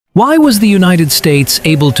Why was the United States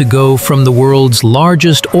able to go from the world's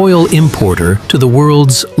largest oil importer to the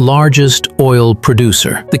world's largest oil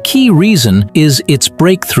producer? The key reason is its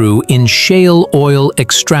breakthrough in shale oil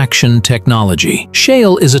extraction technology.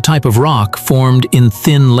 Shale is a type of rock formed in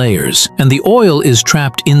thin layers, and the oil is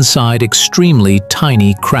trapped inside extremely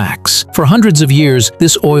tiny cracks. For hundreds of years,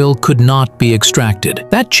 this oil could not be extracted.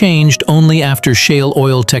 That changed only after shale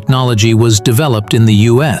oil technology was developed in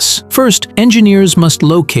the US. First, engineers must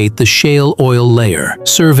locate the shale oil layer.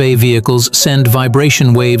 Survey vehicles send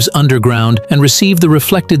vibration waves underground and receive the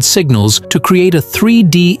reflected signals to create a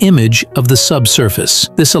 3D image of the subsurface.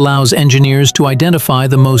 This allows engineers to identify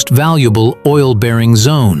the most valuable oil-bearing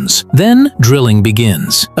zones. Then, drilling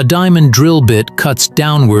begins. A diamond drill bit cuts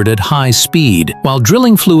downward at high speed, while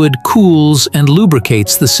drilling fluid cools and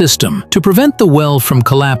lubricates the system. To prevent the well from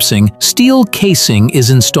collapsing, steel casing is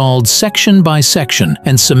installed section by section,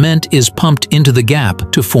 and cement is pumped into the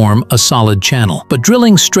gap to form a solid channel. But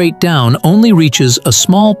drilling straight down only reaches a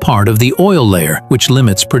small part of the oil layer, which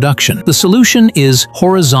limits production. The solution is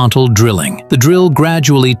horizontal drilling. The drill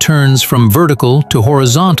gradually turns from vertical to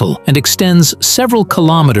horizontal and extends several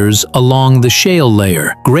kilometers along the shale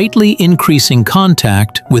layer, greatly increasing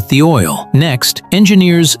contact with the oil. Next,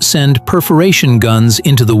 engineers send perforation guns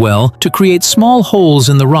into the well to create small holes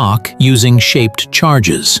in the rock using shaped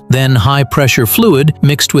charges. Then high-pressure fluid,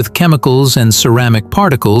 mixed with chemicals and ceramic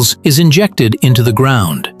particles, is injected into the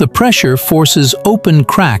ground. The pressure forces open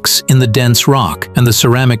cracks in the dense rock, and the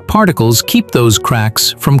ceramic particles keep those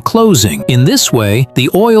cracks from closing. In this way,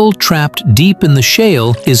 the oil trapped deep in the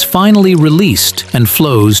shale is finally released and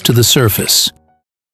flows to the surface.